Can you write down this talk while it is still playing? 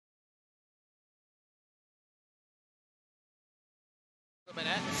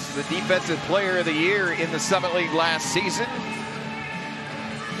The defensive player of the year in the Summit League last season.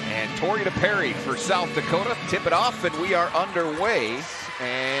 And Tori Perry for South Dakota. Tip it off and we are underway.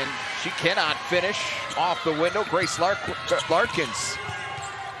 And she cannot finish off the window. Grace Larkins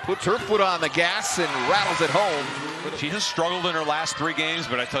puts her foot on the gas and rattles it home. She has struggled in her last 3 games,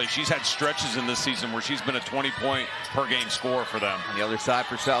 but I tell you, she's had stretches in this season where she's been a 20-point per game scorer for them. On the other side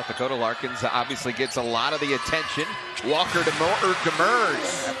for South Dakota, Larkins obviously gets a lot of the attention. Walker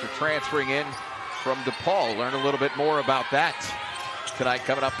Demers after transferring in from DePaul. Learn a little bit more about that tonight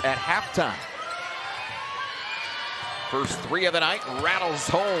coming up at halftime. First 3 of the night rattles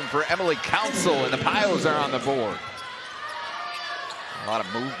home for Emily Council, and the Pios are on the board. A lot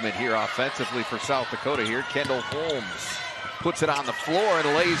of movement here offensively for South Dakota here. Kendall Holmes puts it on the floor and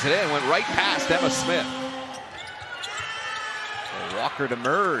lays it in. Went right past Emma Smith. So Walker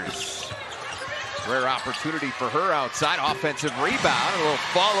Demers. Rare opportunity for her outside. Offensive rebound. A little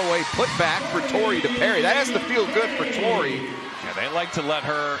fall away putback for Tori Perry. That has to feel good for Tori. Yeah, they like to let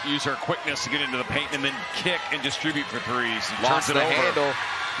her use her quickness to get into the paint and then kick and distribute for threes. Lost the handle.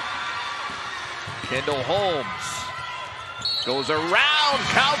 Kendall Holmes goes around.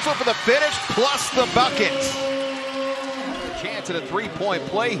 Council for the finish plus the bucket. Chance at a 3-point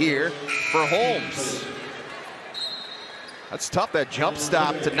play here for Holmes. That's tough, that jump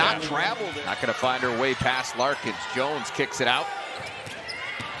stop to not travel. Not going to find her way past Larkins. Jones kicks it out.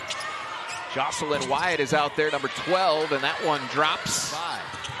 Jocelyn Wyatt is out there, number 12, and that one drops.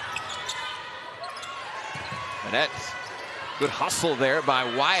 Manette, good hustle there by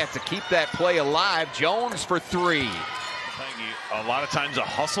Wyatt to keep that play alive. Jones for 3. A lot of times a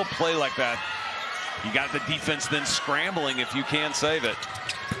hustle play like that, you got the defense then scrambling if you can save it.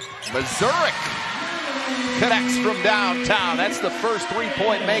 Missouri connects from downtown. That's the first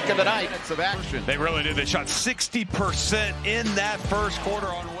 3-point make of the night. It's of action. They really did. They shot 60% in that first quarter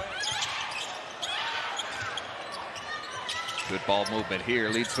on way. Good ball movement here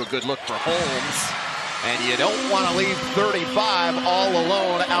leads to a good look for Holmes. And you don't want to leave 35 all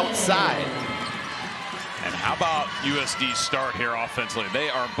alone outside. And how about USD's start here offensively? They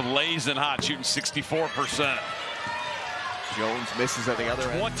are blazing hot, shooting 64%. Jones misses at the other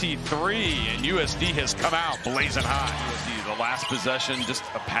end. 23, and USD has come out blazing hot. USD, the last possession, just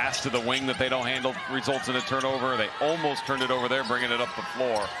a pass to the wing that they don't handle, results in a turnover. They almost turned it over there, bringing it up the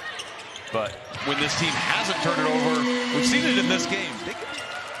floor. But when this team hasn't turned it over, we've seen it in this game.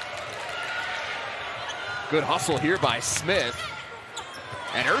 Good hustle here by Smith.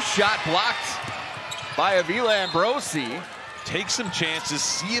 And her shot blocked by Avila Ambrosi. Take some chances,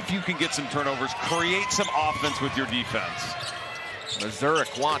 see if you can get some turnovers, create some offense with your defense. Missouri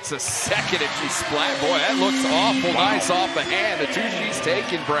wants a second and she splat. Boy, that looks awful nice off the hand. The 2 she's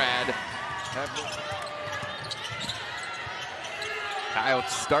taken, Brad.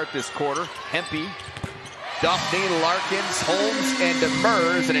 Coyotes start this quarter. Hempy, Duffney, Larkins, Holmes, and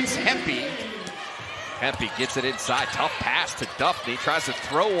Demers, and it's Hempy. Hempy gets it inside. Tough pass to Duffney. Tries to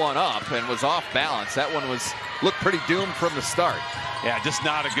throw one up and was off balance. That one looked pretty doomed from the start. Yeah, just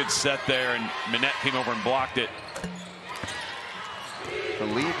not a good set there, and Manette came over and blocked it. To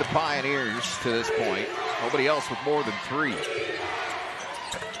lead the Pioneers to this point. Nobody else with more than 3.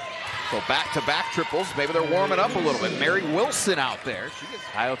 So back-to-back triples. Maybe they're warming up a little bit. Mary Wilson out there.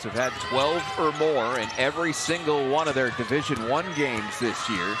 Coyotes have had 12 or more in every single one of their Division I games this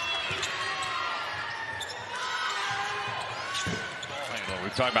year.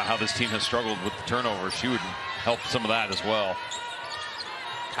 We've talked about how this team has struggled with the turnovers. She would help some of that as well.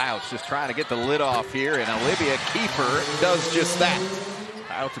 Coyotes just trying to get the lid off here, and Olivia Kiefer does just that.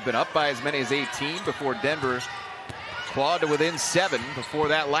 Coyotes have been up by as many as 18 before Denver clawed to within 7 before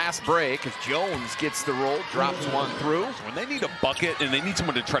that last break. As Jones gets the roll, drops one through. So when they need a bucket and they need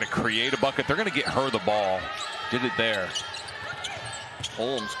someone to try to create a bucket, they're going to get her the ball. Did it there.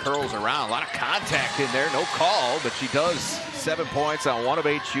 Holmes curls around. A lot of contact in there. No call, but she does 7 points on 1 of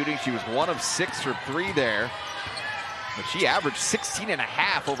 8 shooting. She was 1 of 6 for 3 there. But she averaged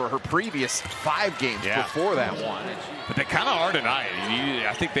 16.5 over her previous 5 games before that one. But they kind of are tonight.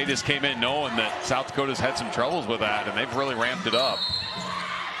 I think they just came in knowing that South Dakota's had some troubles with that, and they've really ramped it up.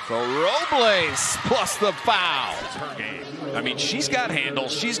 So Robles plus the foul. It's her game. I mean, she's got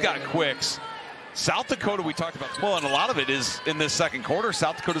handles. She's got quicks. South Dakota, we talked about, well, and a lot of it is in this second quarter.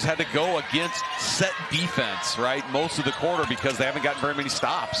 South Dakota's had to go against set defense, right? Most of the quarter because they haven't gotten very many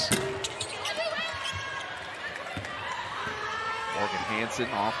stops. Morgan Hansen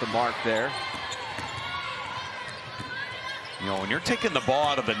off the mark there. You know, when you're taking the ball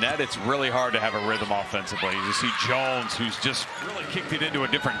out of the net, it's really hard to have a rhythm offensively. You see Jones, who's just really kicked it into a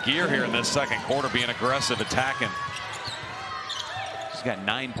different gear here in this second quarter, being aggressive, attacking. She's got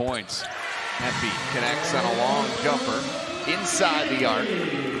 9 points. Epi connects on a long jumper inside the arc.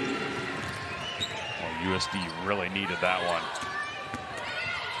 Well, USD really needed that one.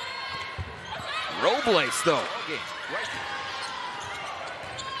 Robles, though.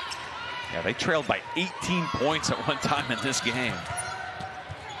 Yeah, they trailed by 18 points at one time in this game.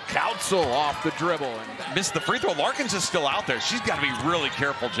 Council off the dribble. And missed the free throw. Larkins is still out there. She's got to be really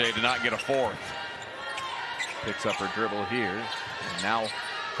careful, Jay, to not get a fourth. Picks up her dribble here. And now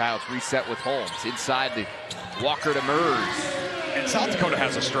Kyle's reset with Holmes. Inside the Walker Demers. And South Dakota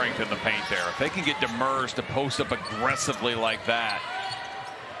has a strength in the paint there. If they can get Demers to post up aggressively like that.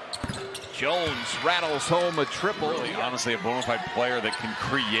 Jones rattles home a triple. Really, honestly, a bona fide player that can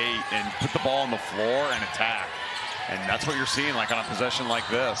create and put the ball on the floor and attack. And that's what you're seeing like on a possession like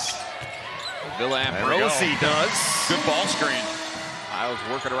this. Villa Ambrosi does. Good ball screen. Kyle's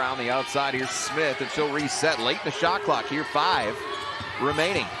working around the outside. Here's Smith, and she'll reset late in the shot clock. Here, 5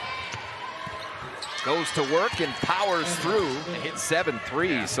 remaining. Goes to work and powers through and hits 7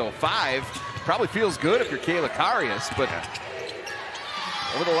 threes. Yeah. So 5 probably feels good if you're Kayla Karius, but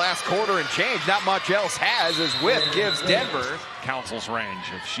over the last quarter and change, not much else has, as Whip gives Denver Council's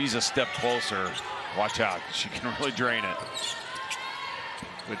range. If she's a step closer, watch out. She can really drain it.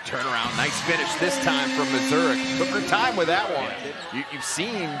 Good turnaround. Nice finish this time from Missouri. Took her time with that one. You've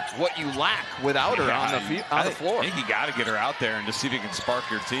seen what you lack without her on the floor. I think you got to get her out there and just see if you can spark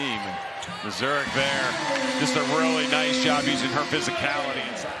your team. And Missouri there, just a really nice job using her physicality.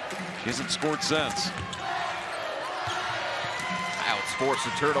 She hasn't scored since. Kyle's forced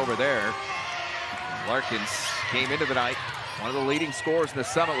a turnover there. Larkins came into the night, one of the leading scorers in the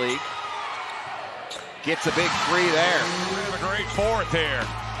Summit League. Gets a big 3 there. A great fourth here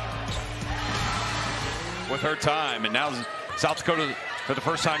with her time. And now South Dakota, for the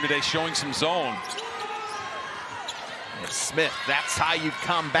first time today, showing some zone. And Smith, that's how you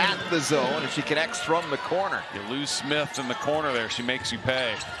combat the zone, and she connects from the corner. You lose Smith in the corner there, she makes you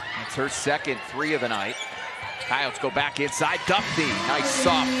pay. That's her second 3 of the night. Coyotes go back inside. Duffy, nice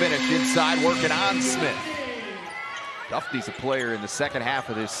soft finish inside, working on Smith. Duffy's a player in the second half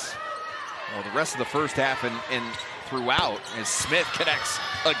of this, well, the rest of the first half and throughout, as Smith connects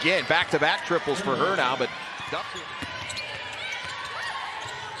again. Back-to-back triples for her now, but Duffy.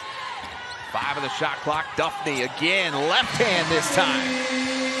 5 of the shot clock. Duffy again, left hand this time.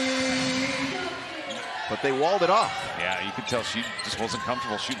 But they walled it off. Yeah, you could tell she just wasn't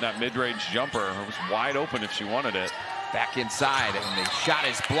comfortable shooting that mid-range jumper. It was wide open if she wanted it. Back inside, and the shot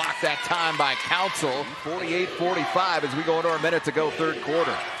is blocked that time by Council. 48-45 as we go into our minute to go third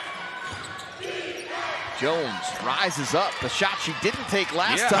quarter. Jones rises up. The shot she didn't take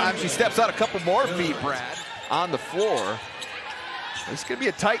last time. She steps out a couple more feet, Brad, on the floor. This is going to be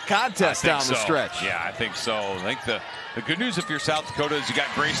a tight contest down the stretch. Yeah, I think so. I think the good news if you're South Dakota is you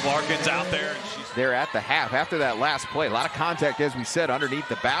got Grace Larkins out there. They're at the half after that last play. A lot of contact, as we said, underneath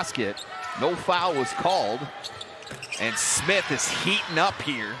the basket. No foul was called. And Smith is heating up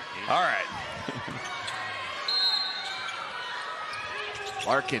here. All right.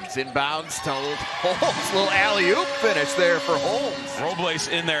 Larkins inbounds to Holmes. Little alley-oop finish there for Holmes. Robles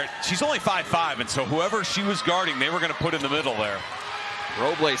in there. She's only 5'5", and so whoever she was guarding, they were going to put in the middle there.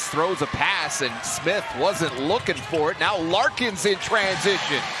 Robles throws a pass, and Smith wasn't looking for it. Now Larkins in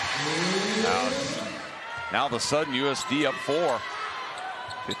transition. Now the sudden USD up 4.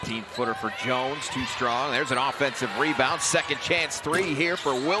 15-footer for Jones, too strong. There's an offensive rebound. Second chance 3 here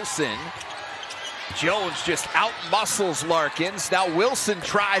for Wilson. Jones just out-muscles Larkins. Now Wilson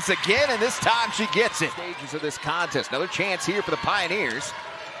tries again, and this time she gets it. Stages of this contest. Another chance here for the Pioneers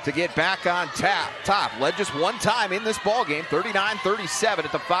to get back on top. Led just one time in this ballgame, 39-37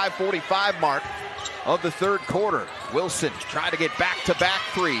 at the 5:45 mark of the third quarter. Wilson trying to get back-to-back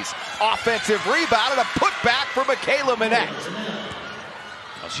threes. Offensive rebound and a putback for Michaela Minette.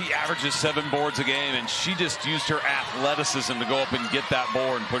 Well, she averages 7 boards a game, and she just used her athleticism to go up and get that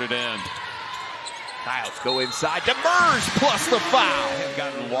board and put it in. Kyles go inside. Demers plus the foul. They've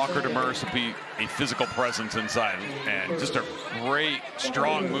gotten Walker Demers to be a physical presence inside, and just a great,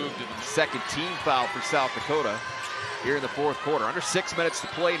 strong move. To the second team foul for South Dakota here in the fourth quarter. Under 6 minutes to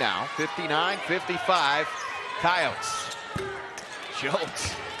play now. 59-55. Coyotes.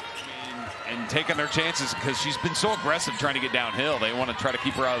 Jones. And taking their chances because she's been so aggressive trying to get downhill. They want to try to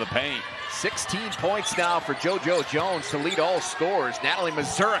keep her out of the paint. 16 points now for JoJo Jones to lead all scorers. Natalie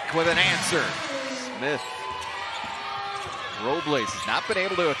Mazurek with an answer. Smith. Robles has not been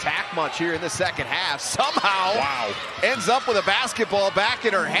able to attack much here in the second half. Somehow ends up with a basketball back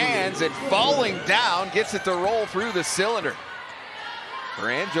in her hands and falling down, gets it to roll through the cylinder. For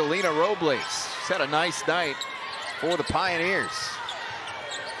Angelina Robles. She's had a nice night for the Pioneers.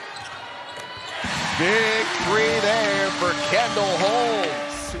 Big three there for Kendall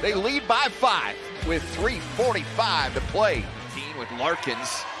Holmes. They lead by 5 with 3:45 to play. With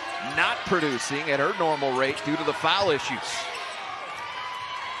Larkins not producing at her normal rate due to the foul issues.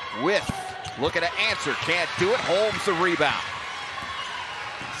 With looking to answer, can't do it. Holmes the rebound.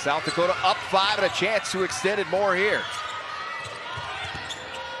 South Dakota up 5 and a chance to extend it more here.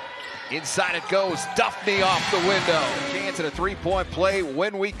 Inside it goes. Duffney off the window. Chance at a three-point play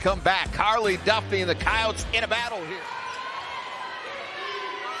when we come back. Carly Duffney and the Coyotes in a battle here.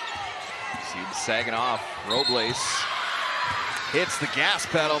 See him sagging off. Robles hits the gas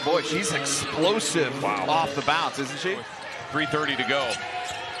pedal. Boy, she's explosive off the bounce, isn't she? 3:30 to go.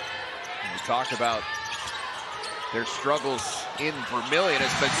 We talked about their struggles in Vermilion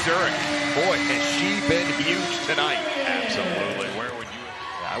as Missouri. Boy, has she been huge tonight. Absolutely. Where would you?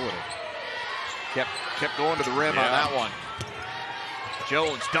 Yeah, I would have kept going to the rim on that one.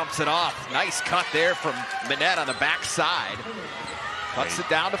 Jones dumps it off. Nice cut there from Minette on the backside. Cuts it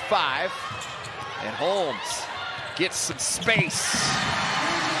down to 5. And Holmes gets some space.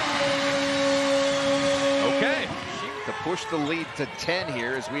 Okay. To push the lead to 10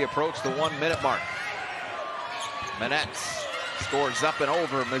 here as we approach the 1-minute mark. Minette scores up and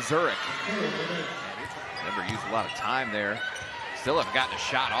over Missouri. Never used a lot of time there. Still haven't gotten a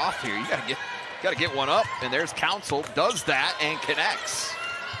shot off here. You gotta get one up, and there's Council, does that and connects.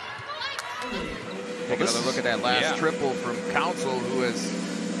 Take another look at that last triple from Council, who has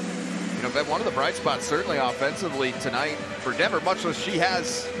been one of the bright spots certainly offensively tonight for Denver, much as she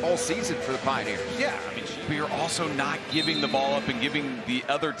has all season for the Pioneers. Yeah, I mean, but you're also not giving the ball up and giving the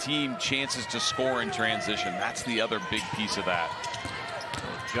other team chances to score in transition. That's the other big piece of that.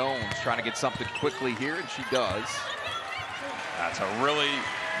 Jones trying to get something quickly here, and she does. That's a really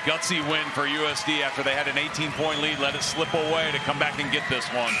gutsy win for USD after they had an 18-point lead, let it slip away to come back and get this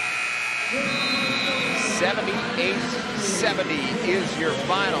one. 78-70 is your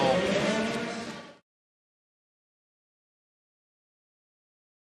final.